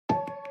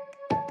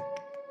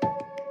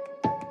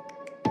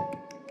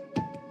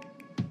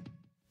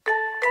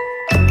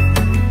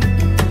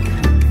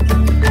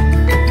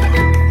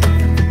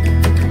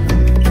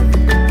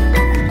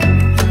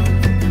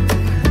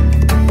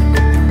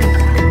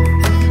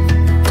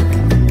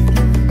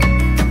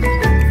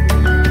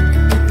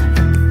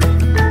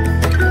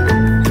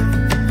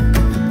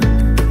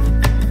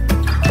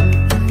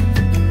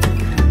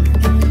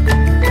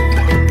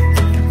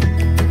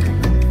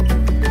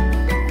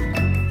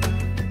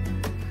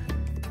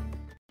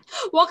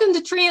Welcome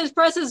to Trina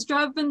Press's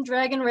Drunken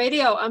Dragon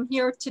Radio. I'm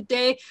here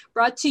today,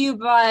 brought to you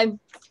by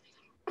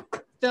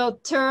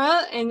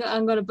Filtura, and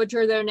I'm going to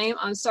butcher their name.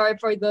 I'm sorry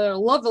for the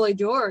lovely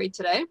jewelry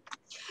today.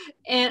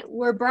 And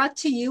we're brought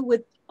to you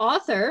with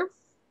author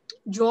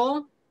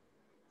Joel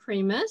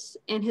Primus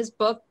and his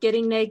book,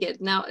 Getting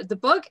Naked. Now, the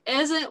book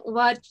isn't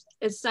what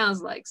it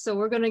sounds like, so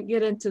we're going to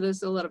get into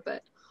this a little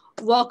bit.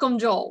 Welcome,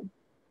 Joel.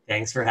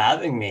 Thanks for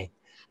having me.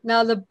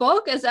 Now, the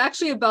book is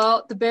actually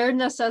about the bare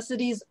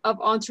necessities of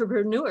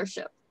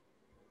entrepreneurship.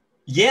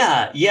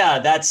 Yeah,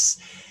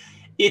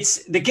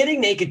 it's the Getting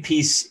Naked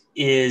piece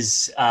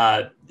is,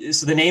 so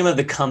the name of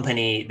the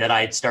company that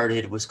I had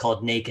started was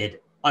called Naked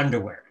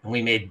Underwear. And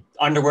we made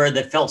underwear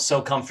that felt so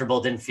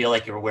comfortable, didn't feel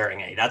like you were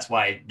wearing any. That's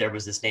why there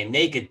was this name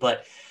Naked.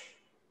 But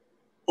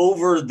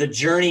over the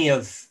journey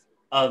of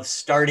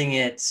starting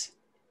it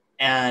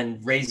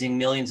and raising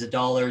millions of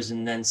dollars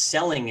and then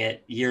selling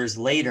it years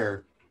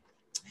later,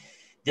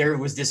 there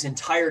was this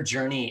entire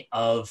journey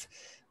of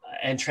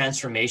and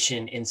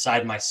transformation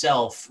inside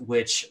myself,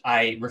 which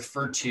I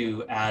refer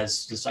to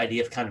as this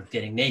idea of kind of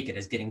getting naked,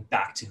 as getting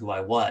back to who I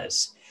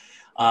was.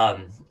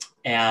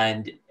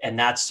 And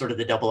that's sort of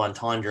the double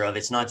entendre of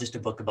it's not just a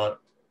book about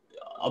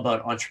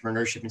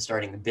entrepreneurship and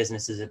starting a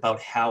business, it's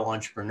about how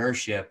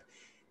entrepreneurship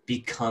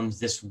becomes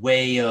this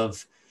way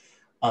of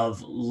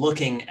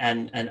looking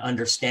and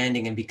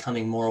understanding and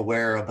becoming more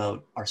aware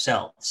about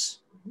ourselves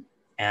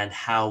and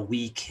how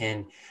we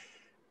can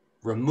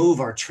remove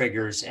our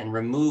triggers and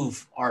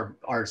remove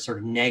our sort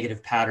of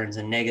negative patterns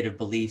and negative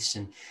beliefs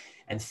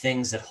and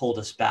things that hold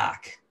us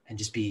back and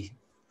just be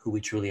who we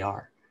truly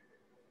are.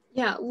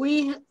 Yeah,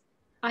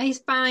 I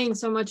find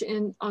so much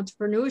in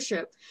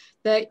entrepreneurship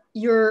that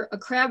you're a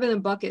crab in a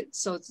bucket,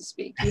 so to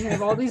speak. You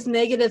have all these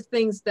negative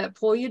things that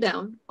pull you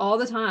down all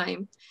the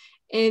time,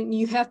 and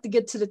you have to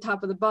get to the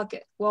top of the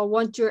bucket. Well,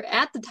 once you're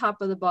at the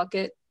top of the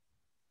bucket,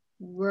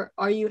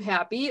 are you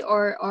happy,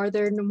 or are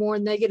there more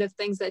negative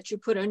things that you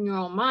put in your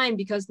own mind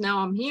because now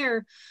I'm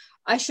here,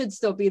 I should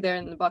still be there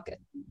in the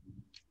bucket?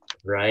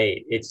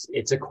 Right.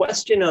 It's a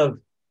question of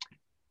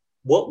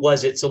what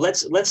was it? So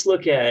let's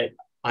look at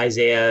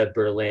Isaiah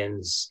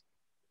Berlin's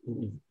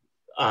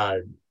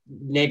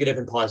negative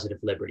and positive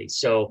liberty.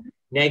 So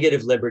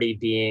negative liberty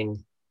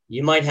being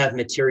you might have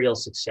material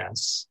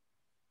success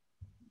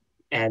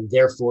and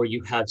therefore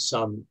you have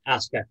some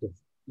aspect of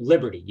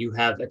liberty. You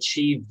have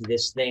achieved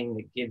this thing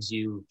that gives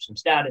you some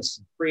status,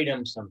 some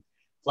freedom, some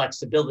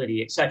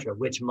flexibility, etc.,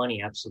 which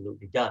money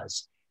absolutely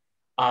does.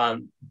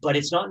 But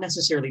it's not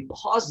necessarily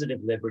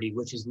positive liberty,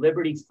 which is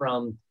liberty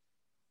from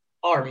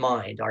our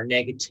mind, our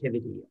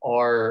negativity,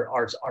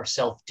 our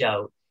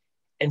self-doubt.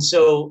 And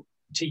so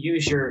to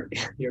use your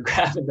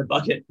crab in the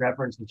bucket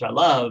reference, which I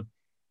love,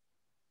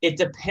 it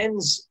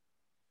depends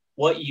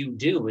what you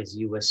do as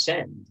you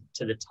ascend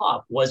to the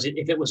top.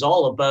 If it was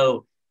all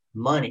about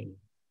money,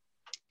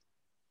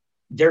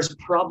 there's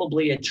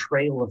probably a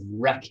trail of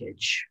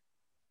wreckage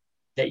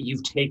that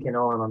you've taken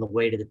on the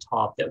way to the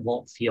top that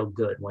won't feel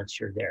good once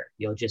you're there.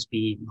 You'll just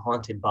be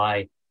haunted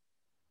by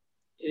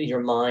your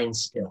mind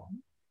still.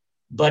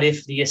 But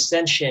if the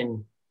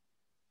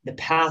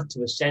path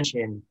to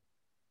ascension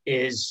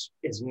is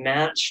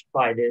matched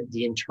by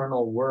the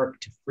internal work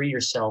to free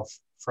yourself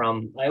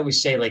from, I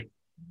always say, like,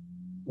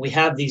 we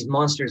have these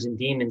monsters and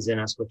demons in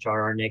us, which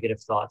are our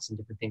negative thoughts and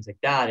different things like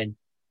that.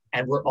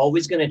 And we're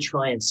always going to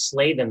try and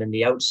slay them in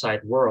the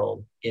outside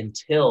world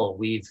until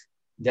we've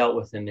dealt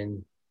with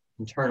them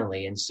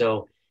internally. And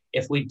so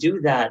if we do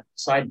that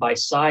side by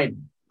side,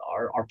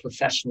 our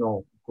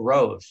professional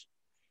growth,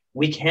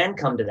 we can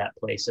come to that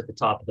place at the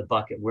top of the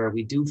bucket where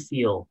we do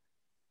feel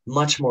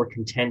much more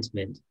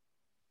contentment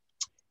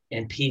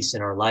and peace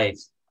in our life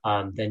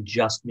than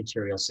just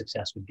material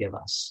success would give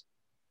us.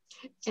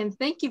 And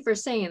thank you for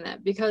saying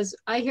that, because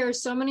I hear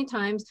so many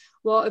times,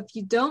 well, if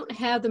you don't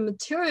have the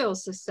material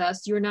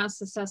success, you're not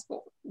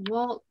successful.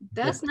 Well,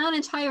 that's not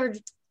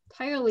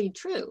entirely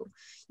true.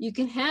 You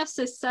can have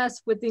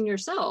success within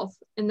yourself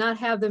and not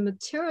have the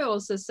material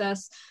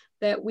success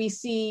that we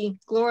see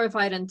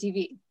glorified on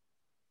TV.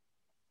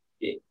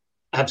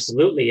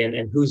 Absolutely.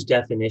 And whose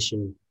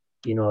definition,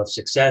 of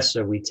success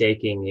are we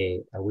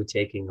taking? Are we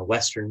taking a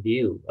Western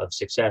view of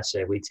success?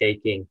 Are we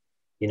taking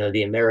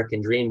the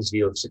American dreams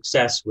view of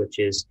success, which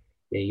is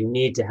you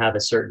need to have a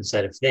certain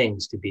set of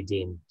things to be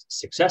deemed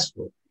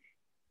successful?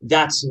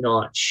 That's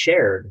not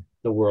shared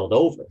the world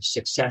over.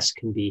 Success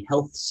can be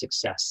health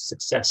success.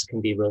 Success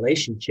can be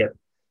relationship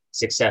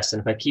success.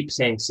 And if I keep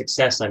saying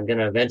success, I'm going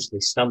to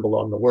eventually stumble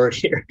on the word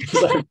here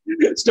because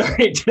I'm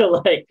starting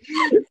to say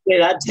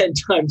that 10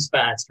 times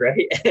fast,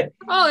 right?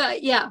 Oh,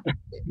 yeah.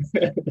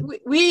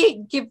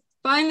 we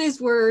find these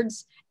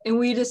words and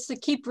we just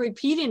keep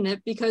repeating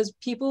it because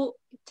people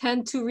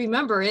tend to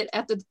remember it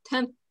at the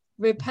 10th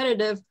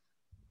repetitive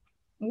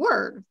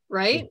word,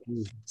 right?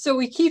 Mm-hmm. So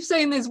we keep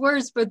saying these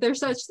words, but they're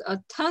such a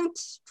tongue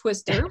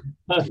twister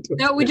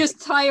that we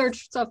just tie our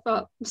stuff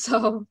up.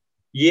 So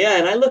yeah,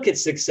 and I look at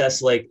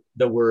success like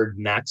the word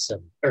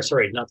maxim, or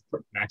sorry, not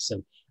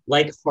maxim,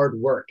 like hard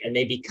work, and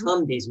they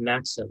become these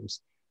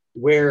maxims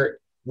where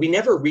we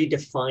never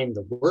redefined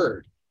the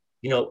word.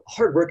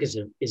 Hard work is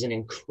an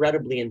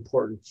incredibly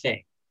important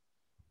thing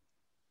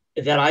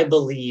that I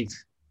believe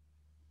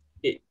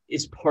it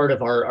is part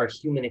of our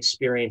human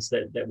experience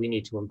that we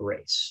need to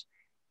embrace.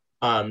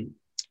 And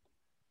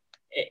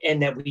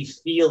that we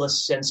feel a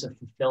sense of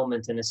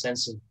fulfillment and a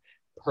sense of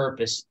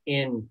purpose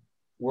in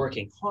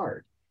working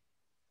hard.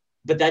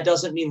 But that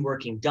doesn't mean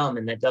working dumb,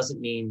 and that doesn't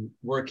mean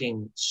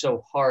working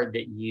so hard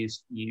that you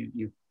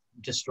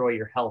destroy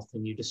your health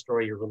and you destroy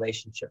your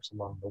relationships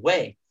along the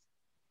way.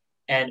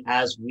 And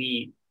as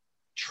we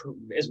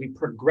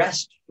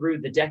progressed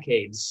through the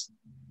decades,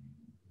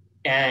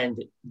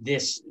 and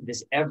this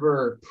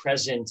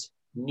ever-present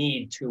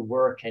need to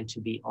work and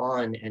to be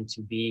on and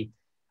to be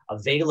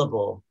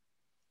available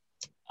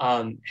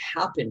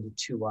happened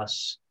to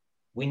us,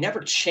 we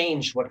never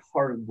changed what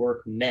hard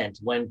work meant.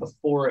 When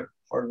before,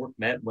 hard work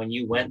meant when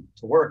you went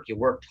to work, you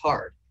worked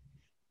hard.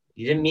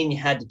 It didn't mean you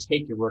had to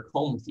take your work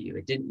home with you.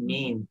 It didn't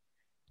mean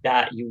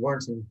that you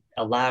weren't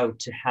allowed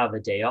to have a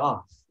day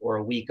off or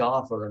a week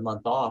off or a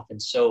month off.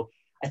 And so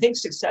I think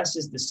success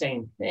is the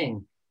same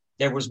thing.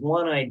 There was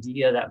one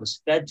idea that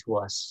was fed to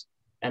us,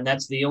 and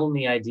that's the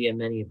only idea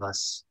many of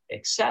us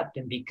accept.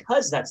 And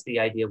because that's the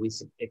idea we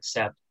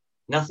accept,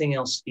 nothing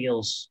else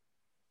feels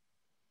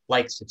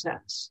like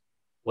success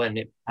when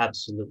it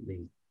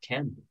absolutely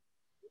can be.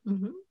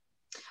 Mm-hmm.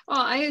 Oh,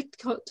 I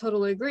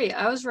totally agree.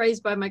 I was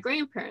raised by my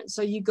grandparents.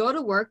 So you go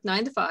to work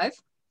 9 to 5,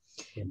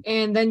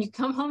 and then you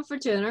come home for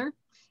dinner,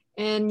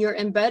 and you're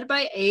in bed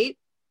by 8.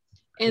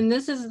 And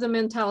this is the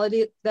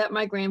mentality that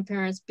my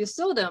grandparents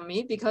bestowed on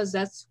me because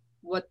that's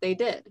what they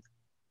did.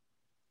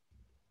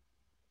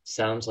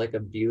 Sounds like a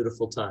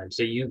beautiful time.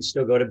 So you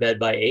still go to bed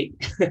by 8?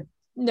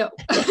 No.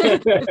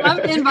 If I'm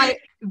in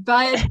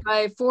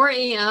by 4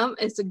 a.m.,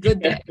 it's a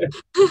good day.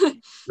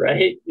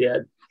 Right? Yeah.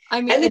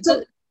 I mean,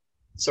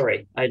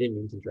 sorry, I didn't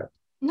mean to interrupt.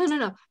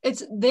 No.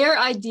 It's their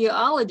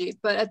ideology.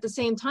 But at the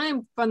same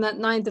time, from that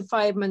 9 to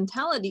 5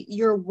 mentality,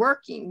 you're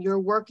working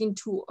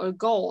to a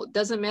goal. It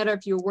doesn't matter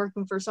if you're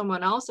working for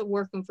someone else or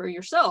working for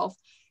yourself,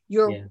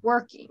 you're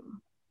working.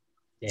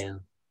 Yeah.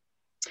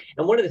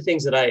 And one of the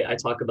things that I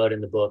talk about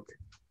in the book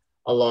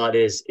a lot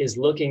is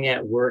looking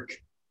at work,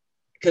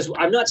 because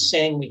I'm not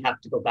saying we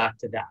have to go back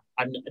to that.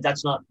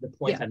 That's not the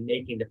point I'm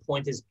making. The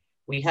point is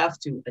we have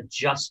to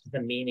adjust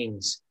the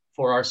meanings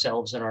for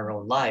ourselves in our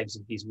own lives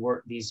of these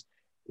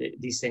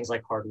things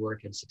like hard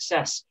work and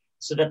success,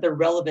 so that they're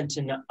relevant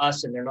to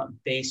us and they're not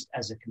based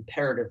as a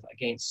comparative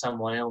against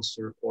someone else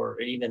or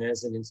even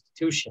as an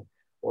institution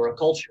or a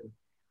culture.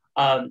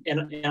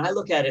 And I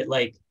look at it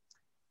like,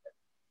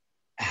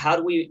 how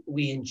do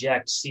we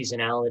inject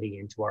seasonality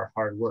into our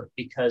hard work?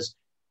 Because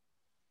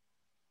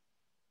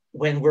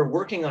when we're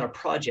working on a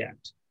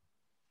project,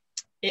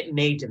 it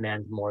may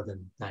demand more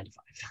than 9 to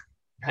 5,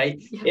 right?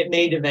 Yeah. It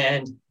may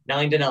demand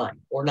 9 to 9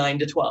 or 9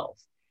 to 12.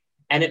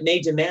 And it may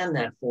demand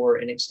that for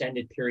an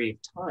extended period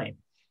of time.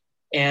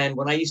 And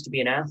when I used to be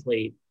an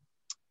athlete,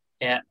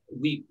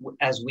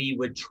 as we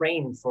would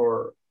train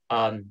for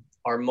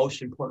our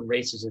most important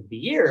races of the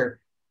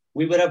year,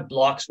 we would have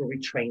blocks where we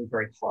trained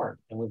very hard,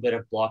 and we would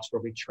have blocks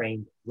where we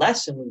trained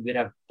less, and we would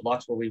have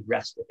blocks where we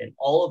rested. And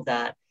all of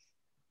that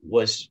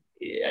was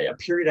a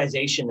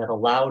periodization that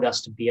allowed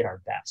us to be at our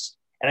best.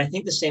 And I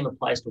think the same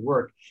applies to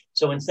work.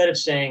 So instead of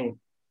saying,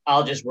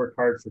 I'll just work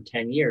hard for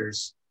 10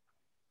 years,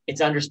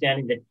 it's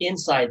understanding that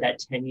inside that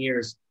 10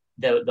 years,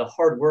 the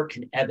hard work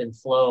can ebb and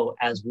flow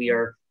as we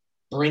are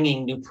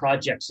bringing new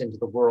projects into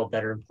the world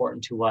that are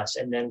important to us.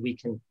 And then we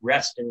can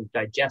rest and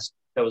digest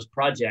those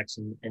projects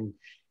and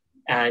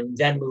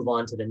then move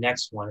on to the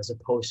next one, as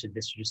opposed to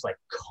this just like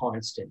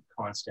constant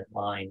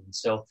line. And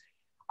so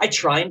I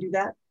try and do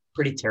that.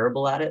 Pretty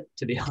terrible at it,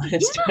 to be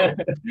honest. Yeah.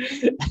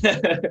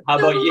 How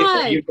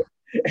about you?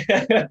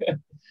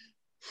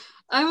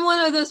 I'm one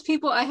of those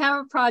people, I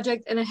have a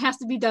project and it has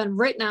to be done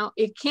right now.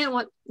 It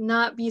can't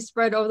not be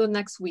spread over the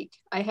next week.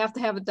 I have to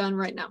have it done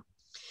right now.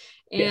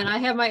 And I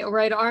have my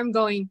right arm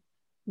going,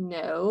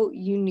 no,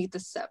 you need to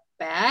step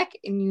back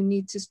and you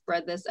need to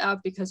spread this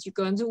out because you're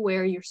going to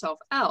wear yourself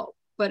out.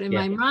 But in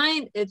my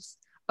mind, it's,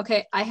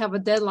 okay, I have a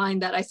deadline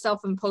that I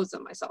self-impose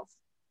on myself.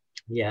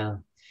 Yeah.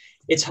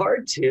 It's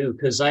hard too,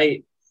 because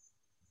I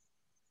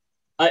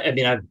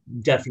mean, I've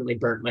definitely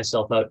burnt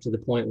myself out to the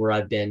point where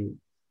I've been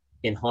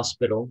in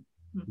hospital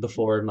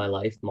before in my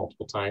life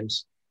multiple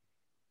times.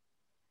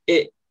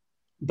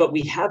 But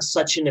we have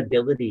such an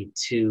ability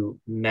to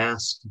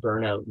mask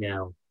burnout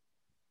now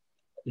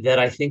that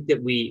I think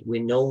that we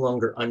no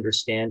longer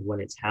understand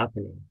when it's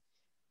happening.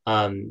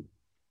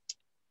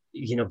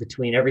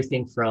 Between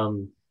everything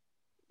from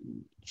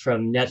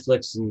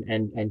Netflix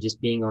and just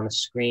being on a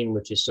screen,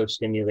 which is so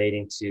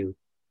stimulating, to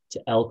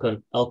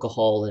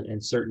alcohol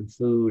and certain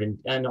food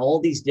and all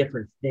these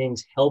different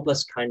things help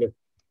us kind of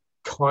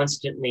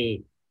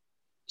constantly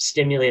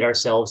stimulate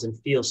ourselves and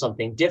feel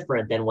something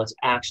different than what's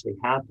actually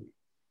happening.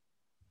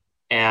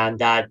 And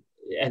that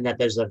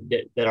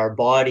our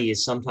body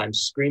is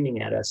sometimes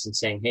screaming at us and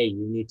saying, hey,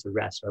 you need to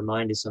rest. Our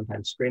mind is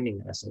sometimes screaming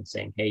at us and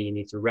saying, hey, you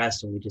need to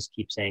rest. And we just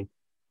keep saying,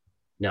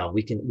 no,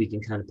 we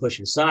can kind of push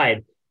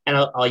aside. And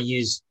I'll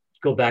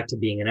go back to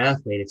being an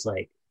athlete. It's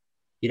like,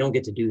 you don't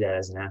get to do that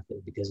as an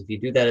athlete, because if you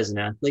do that as an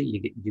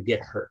athlete, you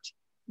get hurt.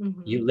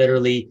 Mm-hmm. You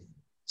literally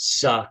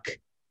suck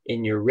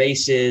in your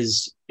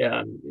races.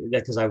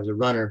 Because I was a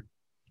runner,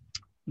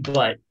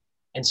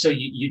 and so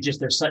you just,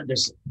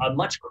 there's a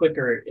much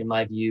quicker, in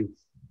my view,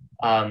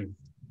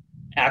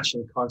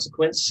 action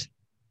consequence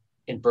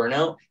in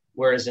burnout,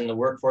 whereas in the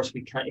workforce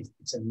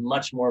it's a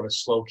much more of a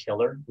slow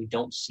killer. We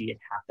don't see it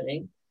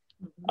happening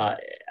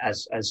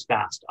as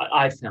fast.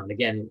 I've found,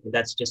 again,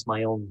 that's just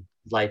my own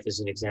life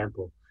as an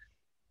example.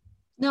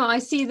 No, I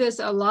see this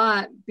a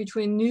lot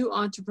between new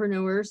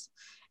entrepreneurs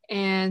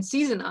and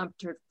seasoned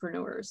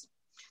entrepreneurs,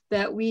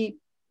 that we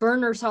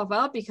burn ourselves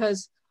out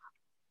because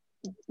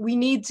we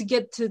need to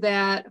get to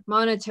that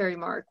monetary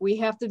mark. We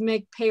have to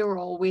make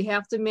payroll. We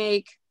have to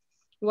make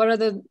whatever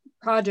the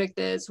project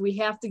is. We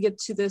have to get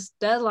to this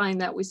deadline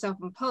that we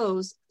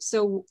self-impose.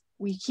 So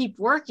we keep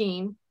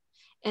working,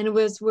 and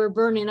as we're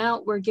burning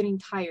out, we're getting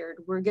tired.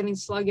 We're getting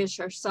sluggish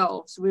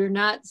ourselves. We're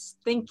not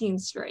thinking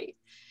straight.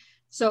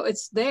 So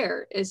it's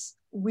there.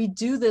 We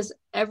do this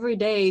every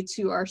day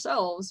to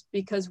ourselves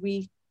because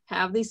we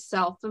have these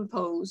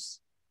self-imposed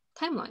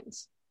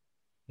timelines.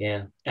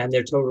 Yeah, and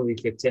they're totally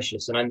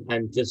fictitious, and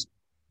I'm just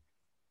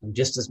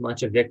as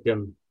much a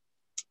victim,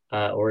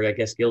 or I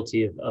guess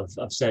guilty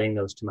of setting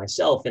those to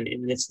myself. And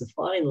it's the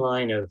fine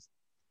line of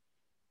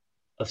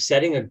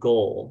setting a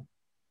goal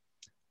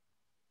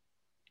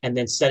and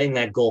then setting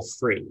that goal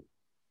free.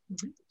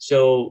 Mm-hmm.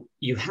 So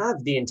you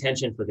have the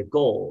intention for the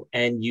goal,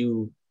 and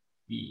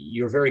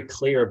you're very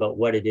clear about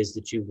what it is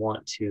that you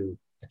want to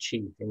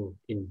achieve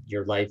in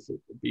your life,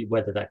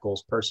 whether that goal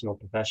is personal,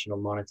 professional,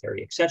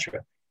 monetary,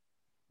 etc.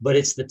 But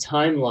it's the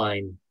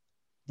timeline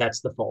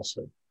that's the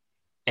falsehood.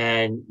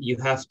 And you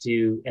have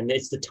to, and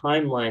it's the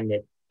timeline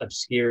that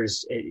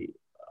obscures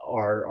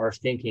our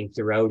thinking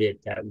throughout it,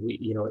 that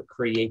it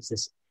creates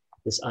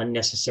this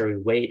unnecessary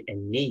weight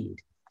and need.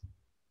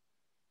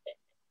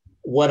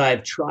 What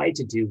I've tried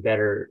to do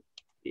better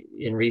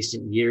in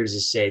recent years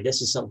is say,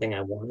 this is something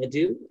I want to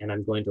do, and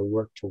I'm going to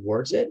work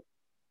towards it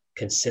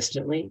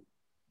consistently,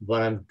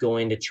 but I'm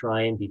going to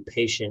try and be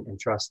patient and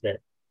trust that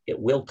it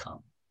will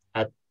come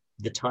at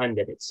the time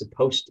that it's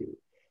supposed to.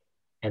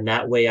 And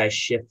that way I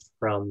shift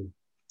from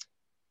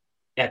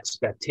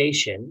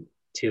expectation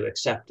to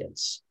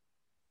acceptance,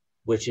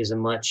 which is a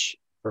much,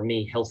 for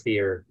me,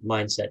 healthier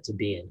mindset to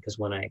be in, because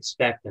when I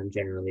expect, I'm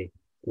generally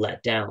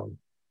let down.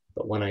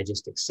 But when I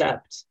just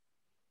accept,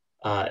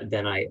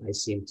 then I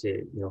seem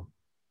to,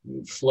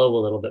 flow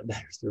a little bit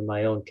better through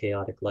my own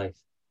chaotic life.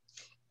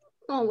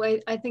 Oh,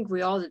 I think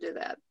we all do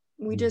that.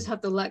 We just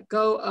have to let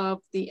go of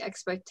the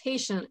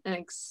expectation and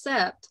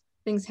accept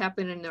things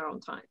happen in their own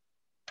time.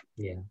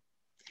 Yeah.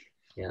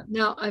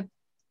 Now, of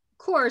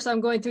course, I'm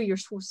going through your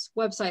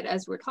website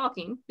as we're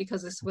talking,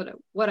 because it's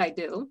what I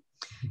do.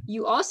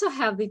 You also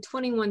have the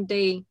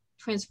 21-day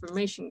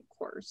transformation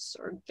course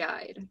or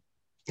guide.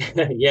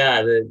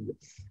 Yeah,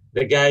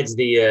 the guide's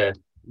the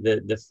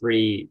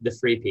free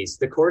piece.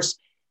 The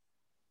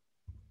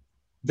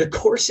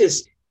course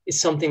is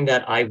something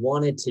that I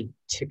wanted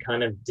to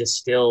kind of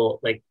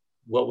distill, like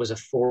what was a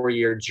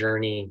 4-year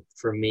journey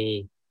for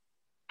me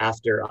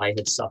after I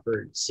had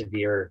suffered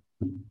severe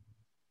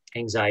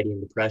anxiety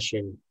and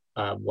depression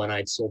when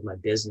I'd sold my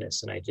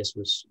business, and I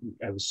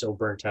was so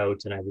burnt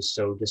out, and I was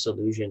so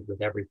disillusioned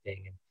with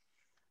everything. And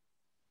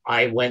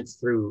I went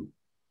through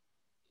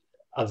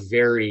a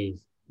very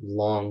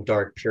long,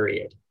 dark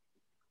period.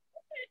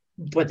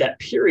 But that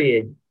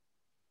period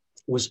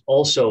was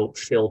also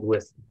filled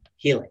with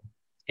healing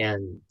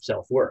and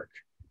self-work.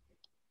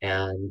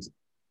 And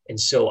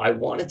so I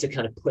wanted to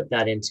kind of put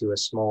that into a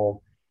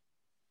small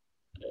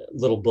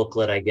little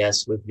booklet, I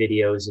guess, with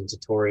videos and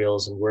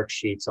tutorials and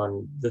worksheets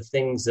on the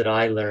things that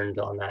I learned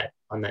on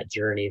that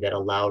journey that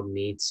allowed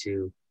me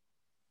to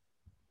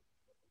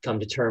come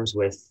to terms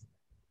with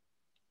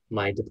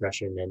my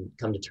depression and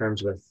come to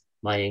terms with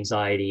my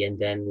anxiety, and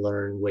then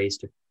learn ways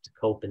to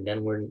cope, and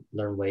then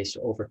learn ways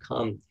to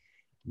overcome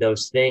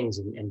those things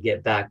and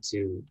get back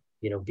to,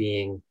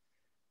 being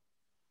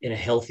in a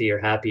healthier,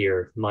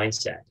 happier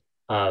mindset.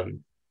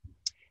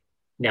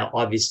 Now,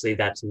 obviously,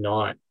 that's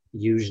not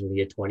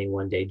usually a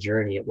 21-day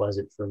journey. It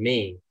wasn't for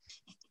me.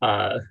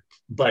 But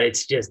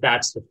it's just,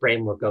 that's the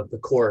framework of the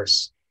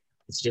course.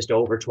 It's just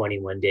over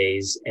 21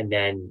 days,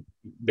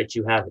 but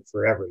you have it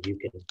forever. You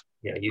can,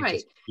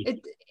 right.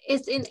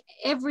 It's an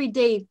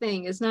everyday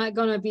thing. It's not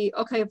going to be,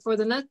 okay, for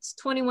the next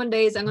 21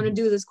 days, I'm going to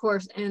do this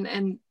course,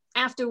 and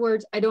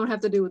afterwards, I don't have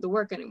to do the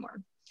work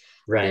anymore.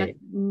 Right. That's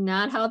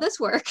not how this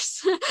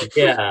works.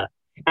 Yeah.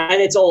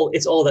 And it's all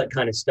that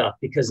kind of stuff,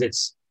 because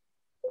it's,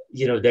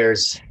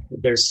 there's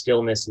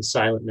stillness and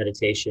silent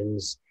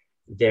meditations.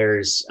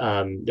 There's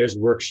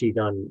worksheets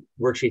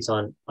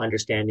on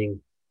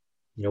understanding,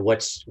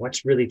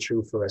 what's really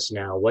true for us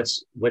now,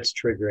 what's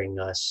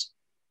triggering us,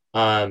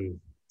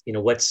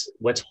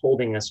 what's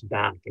holding us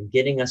back, and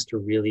getting us to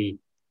really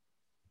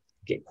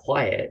get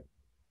quiet.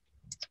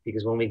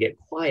 Because when we get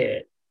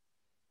quiet,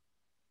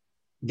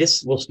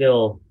 this will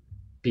still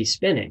be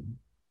spinning.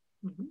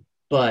 Mhm.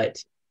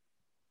 But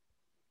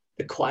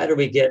the quieter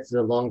we get,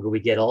 the longer we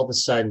get, all of a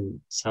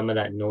sudden, some of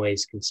that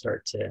noise can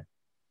start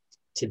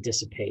to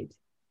dissipate.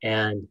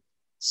 And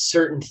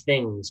certain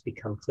things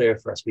become clear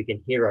for us. We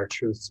can hear our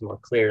truths more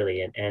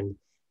clearly. And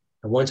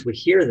once we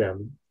hear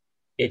them,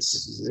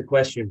 it's a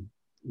question,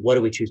 what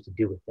do we choose to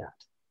do with that?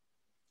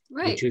 Do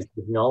we Right. choose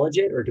to acknowledge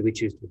it, or do we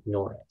choose to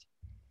ignore it?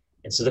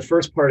 And so the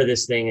first part of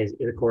this thing is,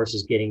 of course,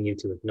 is getting you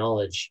to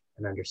acknowledge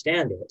and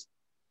understand it.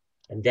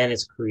 And then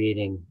it's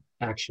creating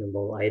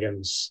actionable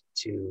items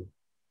to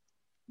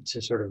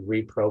sort of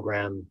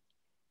reprogram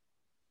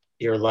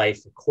your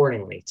life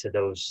accordingly to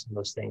those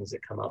things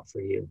that come up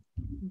for you,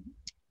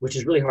 which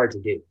is really hard to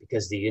do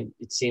because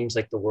it seems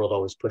like the world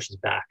always pushes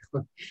back,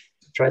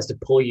 tries to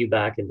pull you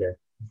back into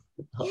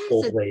Yes,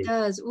 old it ways.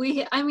 does. We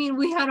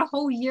had a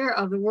whole year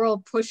of the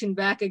world pushing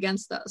back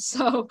against us.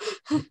 So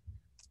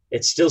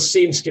It still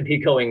seems to be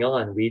going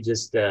on. We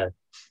just got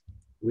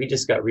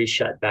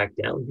reshut back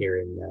down here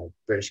in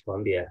British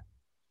Columbia,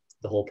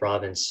 the whole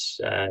province,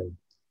 at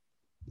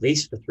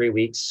least for 3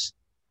 weeks.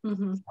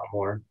 mm-hmm. Or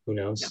more, who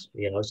knows?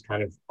 Yeah. It's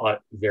kind of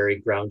very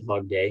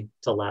Groundhog Day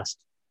till last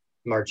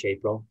March,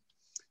 April,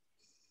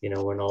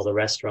 when all the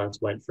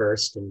restaurants went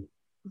first and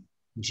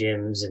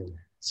gyms and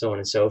so on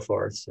and so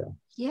forth. So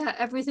Yeah,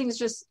 everything's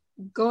just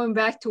going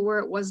back to where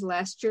it was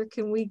last year.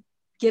 Can we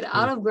get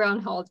out of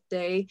Groundhog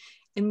Day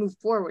and move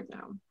forward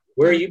now?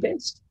 Where are you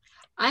based?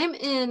 I'm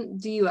in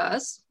the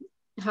US.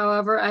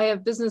 However, I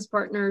have business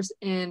partners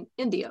in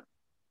India.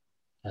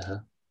 Uh-huh.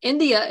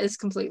 India is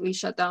completely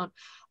shut down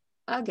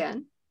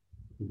again.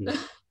 Mm-hmm.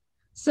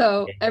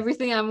 So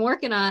everything I'm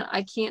working on,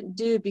 I can't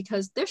do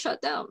because they're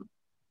shut down.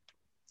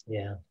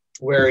 Yeah.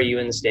 Where are you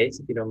in the States,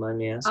 if you don't mind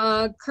me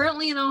asking?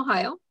 Currently in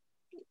Ohio.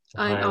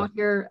 I'm out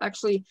here,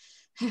 actually,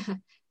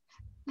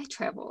 I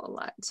travel a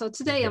lot. So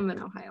today I'm in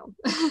Ohio.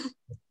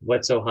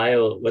 What's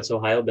Ohio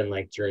been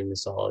like during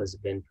this all? Has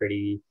it been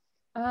pretty?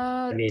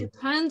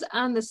 Depends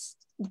on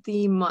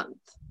the month.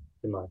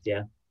 The month,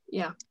 yeah.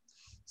 Yeah.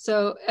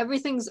 So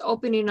everything's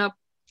opening up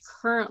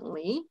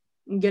currently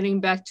and getting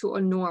back to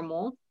a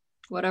normal,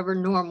 whatever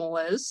normal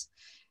is.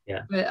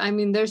 Yeah. But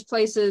there's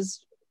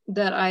places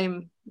that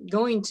I'm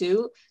going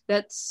to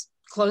that's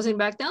closing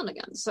back down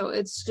again. So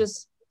it's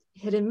just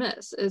hit and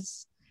miss.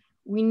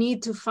 We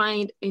need to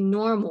find a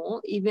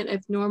normal, even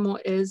if normal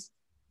is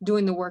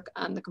doing the work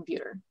on the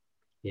computer.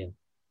 Yeah.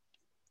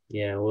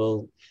 Yeah.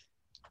 Well,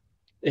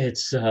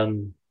 it's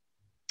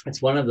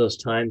one of those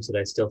times that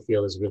I still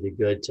feel is really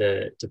good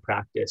to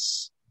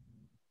practice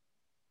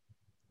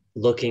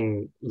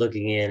looking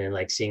in and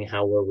like seeing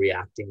how we're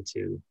reacting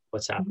to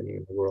what's happening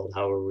in the world,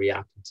 how we're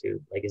reacting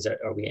to, like,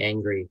 are we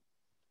angry?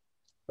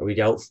 Are we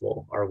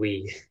doubtful? Are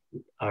we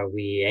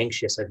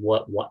anxious? Like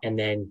what, and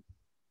then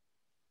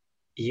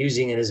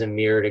using it as a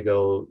mirror to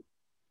go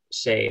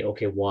say,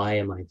 okay, why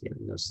am I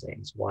feeling those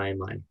things? Why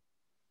am I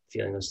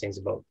feeling those things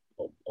about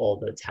all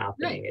that's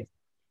happening? Right.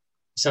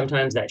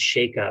 Sometimes that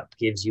shakeup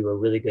gives you a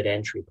really good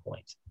entry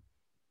point.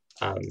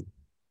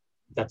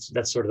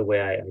 That's sort of the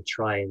way I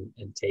try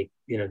and take,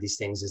 these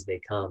things as they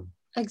come.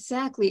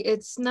 Exactly.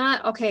 It's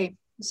not, okay.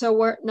 So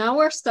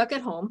we're stuck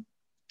at home,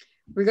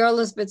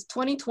 regardless if it's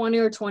 2020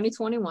 or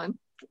 2021,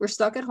 we're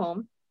stuck at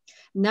home.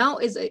 Now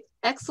is an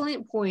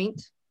excellent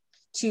point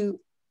to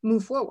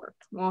move forward.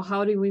 Well,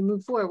 how do we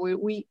move forward?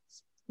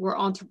 We're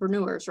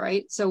entrepreneurs,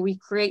 right? So we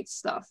create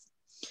stuff,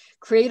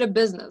 create a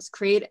business,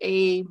 create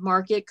a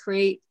market,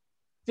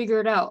 figure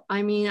it out.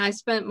 I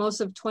spent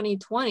most of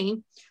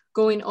 2020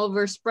 going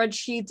over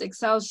spreadsheets,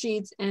 Excel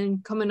sheets,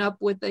 and coming up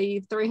with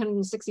a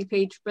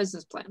 360-page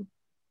business plan.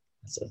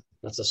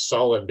 That's a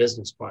solid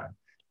business plan.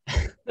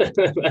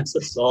 That's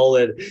a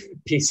solid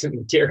piece of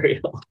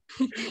material.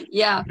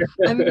 Yeah.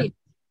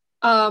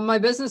 My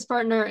business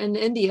partner in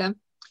India,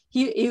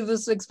 he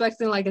was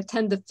expecting like a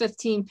 10 to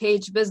 15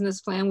 page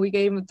business plan. We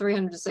gave him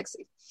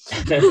 360.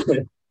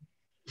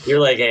 You're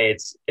like, hey,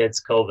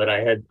 it's COVID.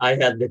 I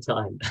had the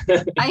time.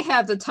 I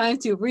have the time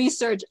to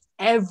research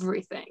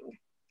everything.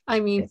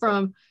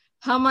 From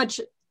how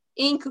much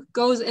ink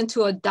goes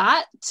into a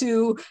dot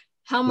to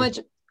how much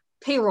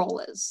payroll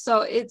is.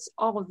 So it's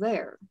all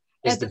there.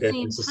 Is the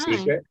business a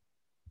secret?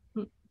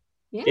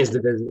 Yeah. Is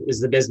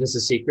the business a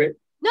secret?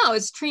 No,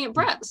 it's Tree and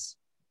Press.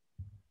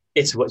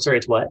 It's what? Sorry,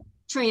 it's what?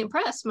 Tree and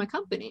Press, my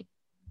company.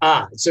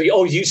 So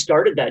you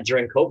started that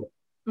during COVID.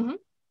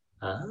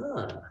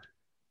 Mm-hmm.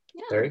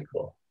 Yeah. Very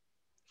cool.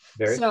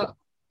 Very cool.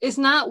 It's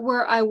not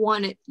where I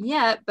want it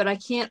yet, but I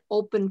can't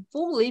open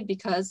fully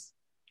because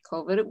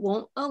COVID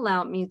won't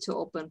allow me to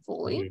open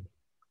fully.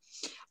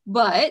 Mm-hmm.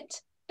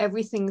 But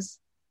everything's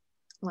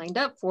lined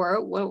up for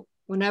it. Well,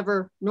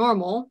 whenever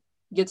normal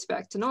gets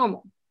back to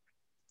normal.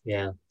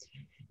 Yeah.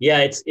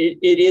 It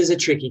is a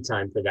tricky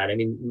time for that.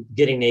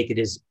 Getting naked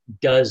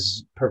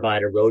does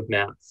provide a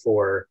roadmap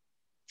for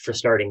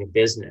starting a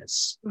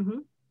business. Mm-hmm.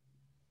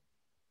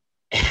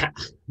 I'm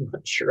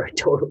not sure I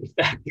totally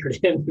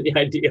factored in the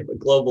idea of a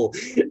global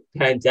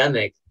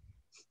pandemic,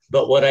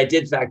 but what I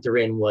did factor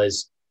in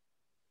was,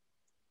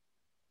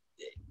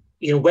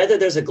 whether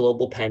there's a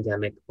global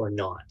pandemic or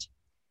not,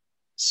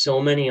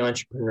 so many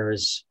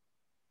entrepreneurs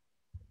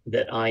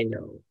that I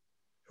know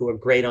who are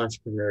great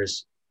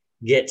entrepreneurs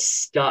get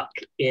stuck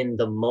in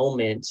the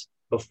moment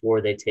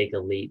before they take a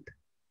leap,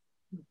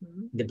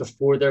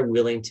 before they're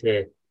willing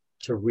to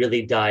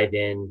really dive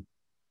in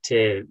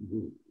to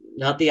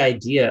not the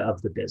idea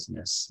of the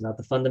business, not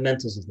the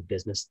fundamentals of the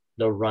business,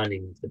 the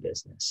running of the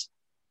business.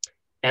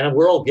 And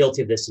we're all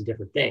guilty of this in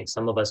different things.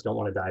 Some of us don't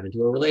want to dive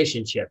into a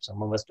relationship.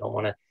 Some of us don't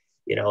want to,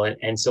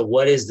 and so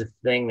what is the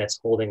thing that's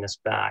holding us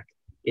back?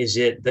 Is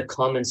it the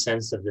common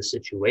sense of the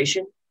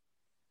situation?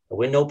 I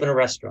wouldn't open a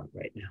restaurant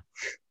right now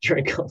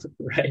during COVID,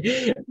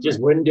 right?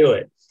 Just wouldn't do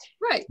it.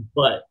 Right.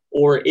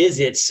 Or is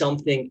it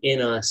something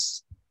in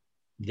us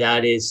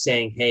that is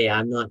saying, hey,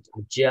 I'm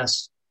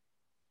just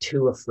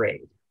too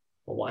afraid.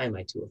 Well, why am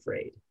I too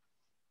afraid?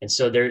 And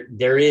so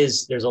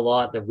there's a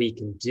lot that we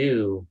can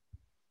do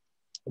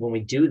when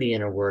we do the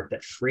inner work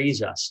that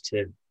frees us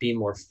to be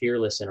more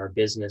fearless in our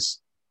business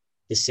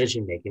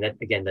decision making. That,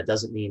 again, that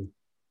doesn't mean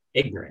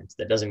ignorance.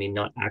 That doesn't mean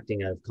not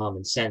acting out of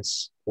common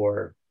sense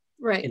or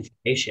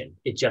information.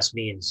 It just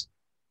means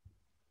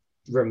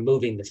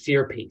removing the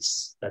fear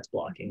piece that's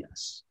blocking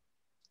us.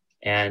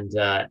 And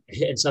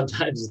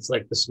sometimes it's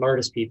like the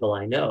smartest people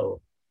I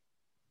know,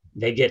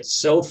 they get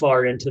so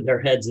far into their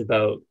heads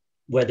about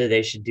whether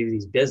they should do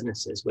these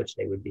businesses, which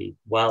they would be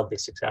wildly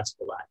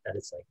successful at, that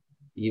it's like,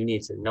 you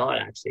need to not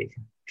actually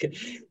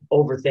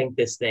overthink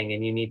this thing,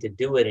 and you need to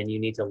do it, and you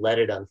need to let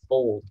it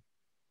unfold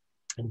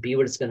and be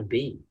what it's going to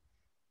be.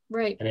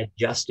 Right. And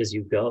adjust as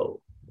you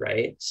go.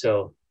 Right.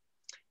 So.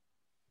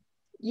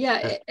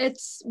 Yeah,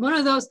 it's one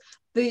of those,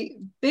 the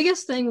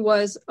biggest thing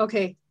was,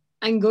 okay,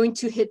 I'm going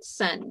to hit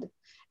send.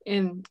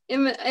 And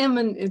I'm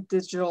in a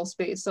digital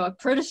space. So a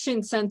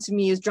pushing send to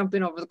me is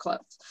jumping over the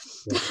cliff.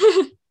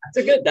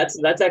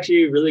 That's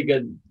actually a really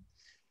good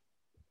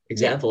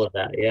example of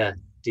that. Yeah.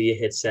 Do you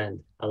hit send?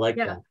 I like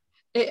that.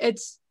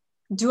 It's,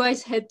 do I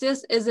hit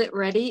this? Is it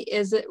ready?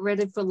 Is it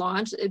ready for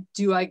launch?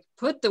 Do I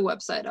put the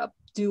website up?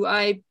 Do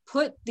I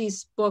put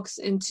these books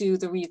into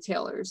the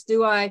retailers?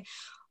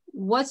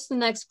 What's the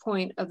next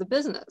point of the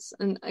business?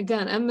 And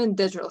again, I'm in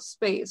digital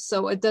space,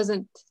 so it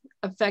doesn't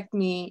affect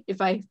me if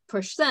I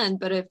push send,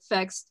 but it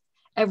affects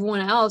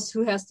everyone else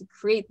who has to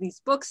create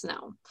these books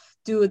now.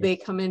 Do they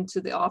come into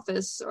the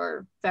office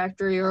or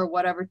factory or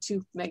whatever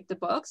to make the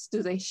books?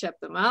 Do they ship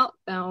them out?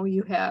 Now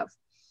you have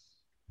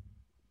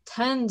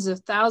tens of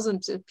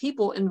thousands of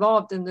people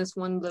involved in this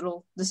one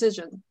little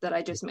decision that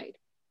I just made.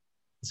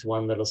 It's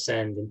one little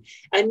send.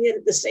 And yet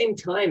at the same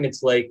time,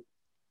 it's like,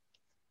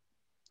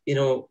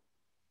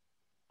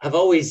 I've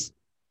always,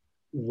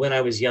 when I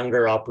was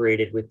younger,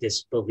 operated with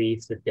this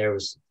belief that there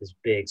was this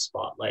big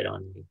spotlight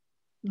on me.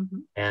 Mm-hmm.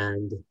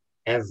 And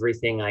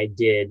everything I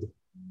did,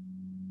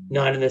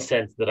 not in the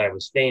sense that I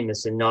was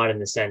famous and not in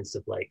the sense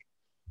of like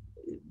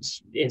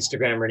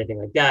Instagram or anything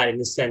like that, in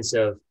the sense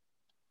of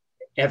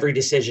every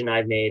decision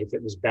I made, if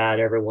it was bad,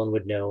 everyone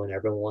would know and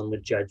everyone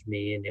would judge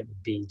me, and it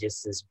would be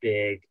just this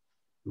big,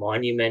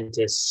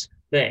 monumentous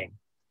thing.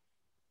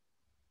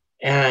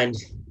 And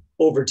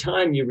over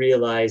time, you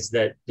realize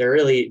that there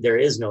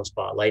is no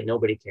spotlight.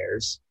 Nobody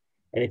cares.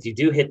 And if you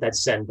do hit that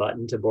send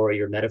button, to borrow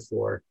your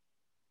metaphor,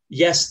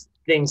 yes,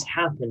 things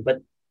happen,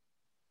 but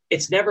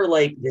it's never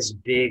like this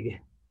big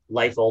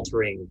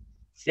life-altering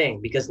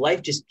thing, because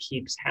life just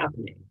keeps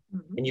happening.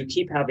 Mm-hmm. And you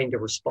keep having to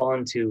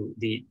respond to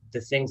the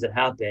things that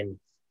happen,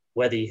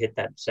 whether you hit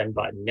that send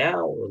button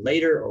now or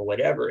later or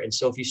whatever. And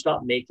so if we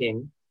stop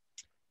making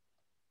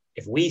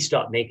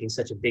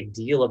such a big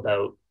deal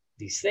about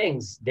these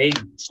things, they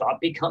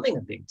stop becoming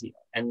a big deal.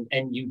 And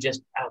you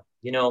just,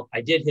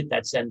 I did hit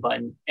that send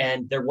button,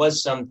 and there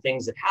was some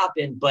things that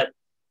happened, but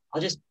I'll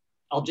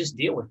just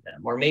deal with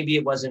them. Or maybe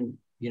it wasn't,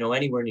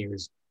 anywhere near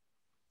as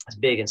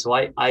big. And so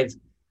I've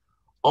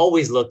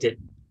always looked at,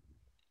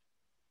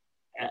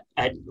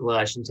 well,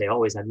 I shouldn't say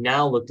always, I've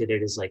now looked at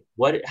it as like,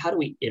 how do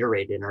we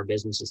iterate in our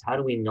businesses? How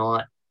do we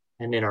not,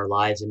 and in our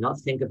lives, and not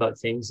think about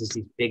things as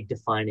these big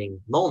defining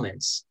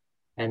moments?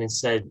 And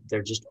instead,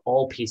 they're just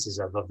all pieces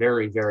of a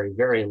very, very,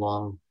 very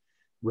long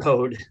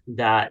road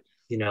that,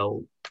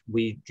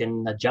 we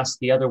can adjust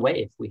the other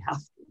way if we have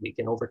to. We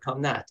can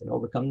overcome that and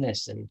overcome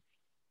this. And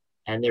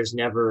there's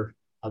never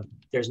a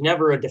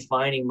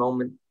defining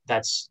moment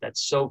that's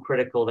so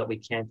critical that we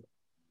can't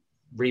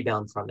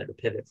rebound from it or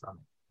pivot from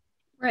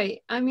it.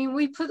 Right. I mean,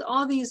 we put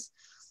all these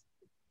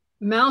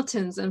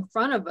mountains in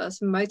front of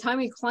us, and by the time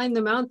we climb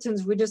the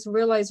mountains, we just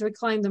realize we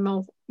climbed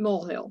the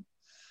molehill.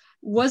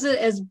 Was it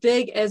as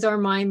big as our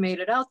mind made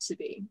it out to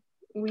be?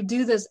 We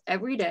do this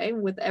every day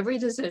with every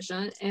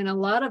decision. And a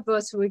lot of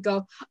us, we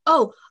go,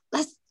 oh,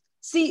 let's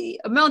see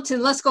a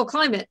mountain, let's go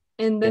climb it.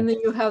 And then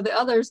you have the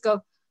others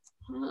go,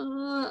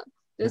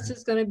 this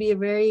is going to be a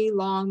very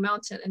long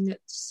mountain, and you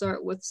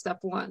start with step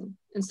one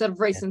instead of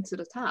racing to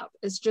the top.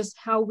 It's just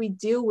how we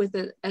deal with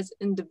it as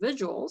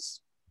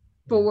individuals,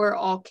 but we're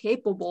all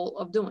capable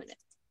of doing it.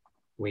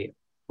 We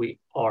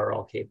are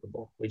all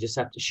capable. We just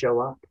have to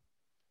show up.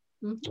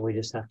 Mm-hmm. We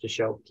just have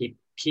to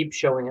keep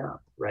showing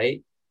up,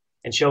 right?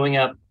 And showing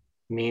up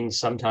means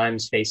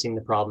sometimes facing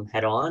the problem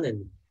head on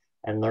and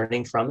and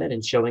learning from it.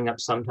 And showing up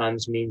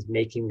sometimes means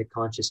making the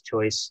conscious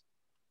choice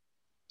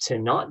to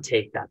not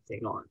take that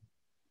thing on.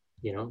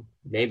 You know,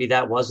 maybe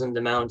that wasn't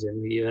the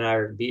mountain. You and I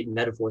are beating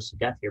metaphors to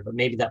death here, but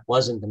maybe that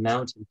wasn't the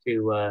mountain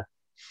to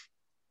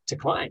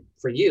climb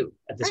for you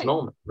at this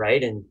moment,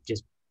 right? And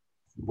just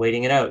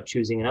waiting it out,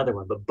 choosing another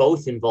one. But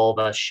both involve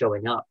us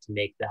showing up to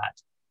make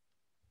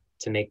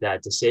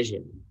that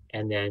decision,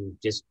 and then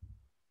just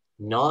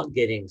not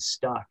getting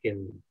stuck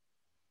in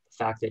the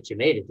fact that you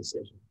made a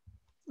decision.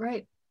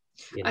 Right.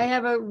 You know? I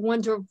have a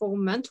wonderful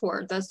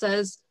mentor that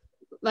says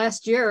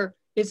last year,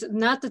 it's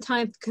not the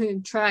time to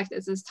contract,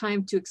 it's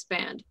time to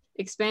expand.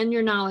 Expand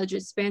your knowledge,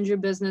 expand your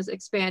business,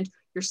 expand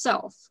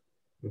yourself.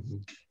 Mm-hmm.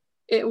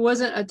 It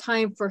wasn't a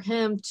time for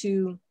him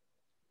to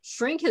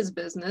shrink his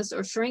business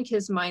or shrink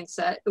his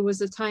mindset. It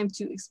was a time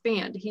to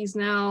expand. He's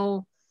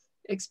now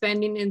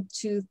expanding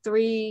into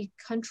 3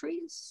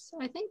 countries,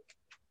 I think.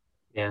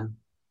 Yeah.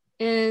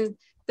 And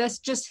that's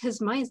just his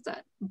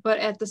mindset. But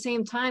at the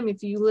same time,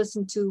 if you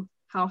listen to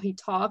how he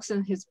talks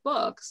in his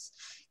books,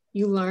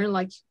 you learn,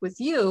 like with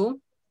you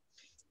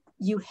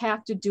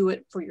have to do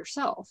it for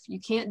yourself. You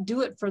can't do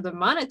it for the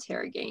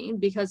monetary gain,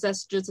 because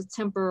that's just a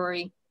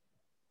temporary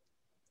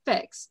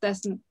fix.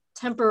 That's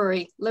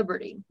temporary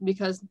liberty,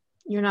 because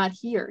you're not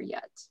here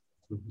yet.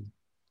 Mm-hmm.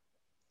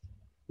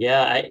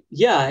 Yeah.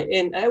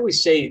 And I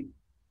always say,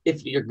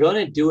 if you're going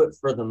to do it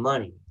for the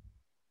money,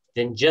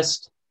 then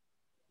just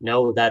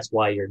know that's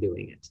why you're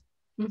doing it.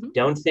 Mm-hmm.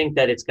 Don't think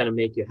that it's going to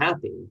make you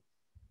happy,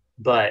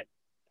 but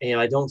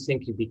I don't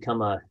think you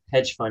become a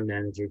hedge fund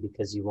manager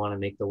because you want to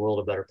make the world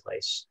a better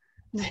place.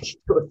 You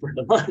do it for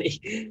the money,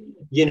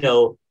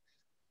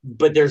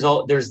 but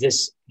there's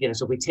this,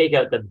 so we take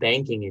out the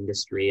banking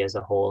industry as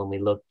a whole and we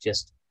look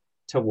just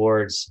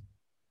towards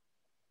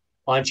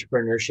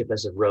entrepreneurship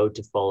as a road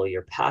to follow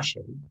your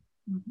passion.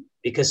 Mm-hmm.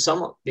 Because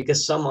some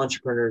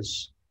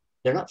entrepreneurs,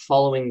 they're not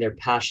following their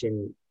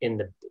passion in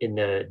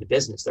the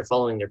business. They're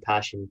following their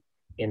passion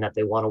in that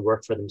they want to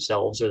work for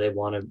themselves, or they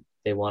want to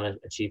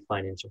achieve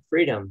financial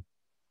freedom.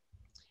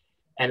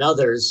 And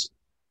others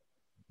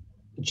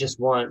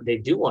they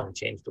do want to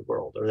change the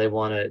world, or they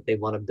want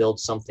to build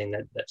something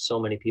that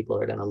so many people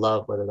are going to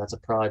love, whether that's a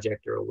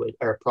project or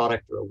a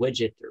product or a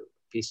widget or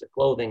a piece of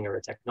clothing or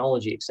a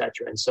technology,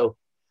 etc. And so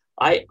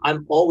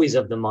I'm always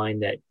of the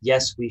mind that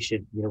yes, we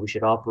should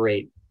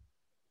operate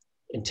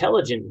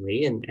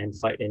intelligently and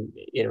fight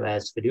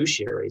as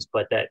fiduciaries,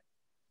 but that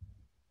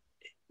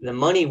the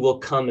money will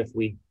come if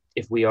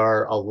we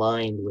are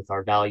aligned with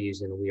our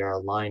values and we are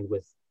aligned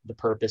with the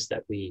purpose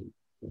that we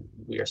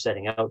are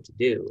setting out to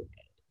do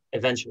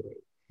eventually.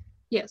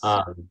 Yes.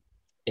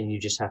 And you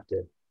just have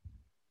to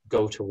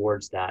go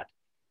towards that.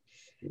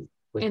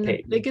 And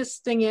the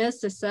biggest thing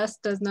is, success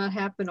does not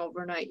happen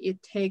overnight.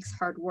 It takes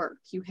hard work.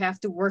 You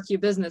have to work your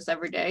business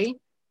every day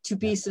to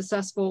be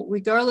successful,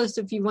 regardless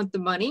if you want the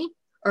money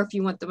or if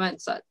you want the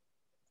mindset.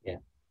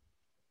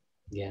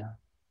 Yeah.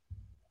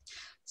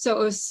 So I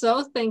was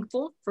so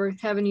thankful for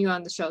having you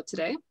on the show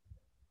today.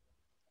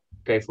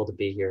 Grateful to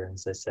be here.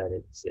 As I said,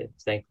 it's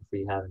thankful for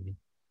you having me.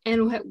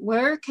 And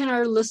where can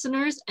our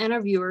listeners and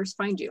our viewers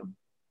find you?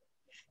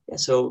 Yeah,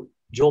 so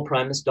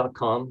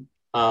joelprimus.com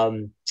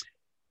 /book/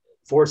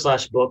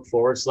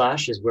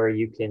 is where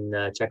you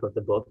can check out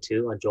the book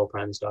too, on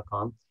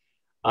joelprimus.com.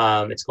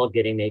 It's called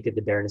Getting Naked,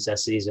 The Bare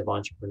Necessities of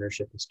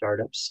Entrepreneurship and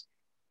Startups.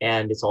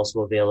 And it's also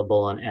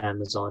available on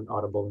Amazon,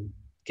 Audible, and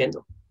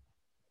Kindle.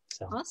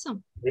 So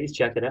awesome. Please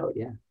check it out.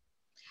 Yeah.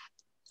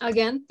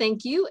 Again,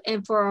 thank you.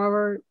 And for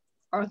our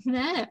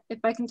if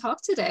I can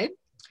talk today,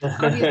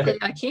 obviously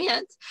I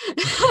can't.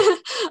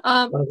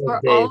 For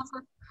all of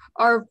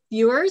our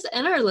viewers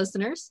and our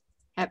listeners,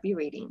 happy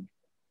reading.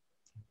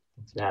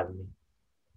 Thanks for having me.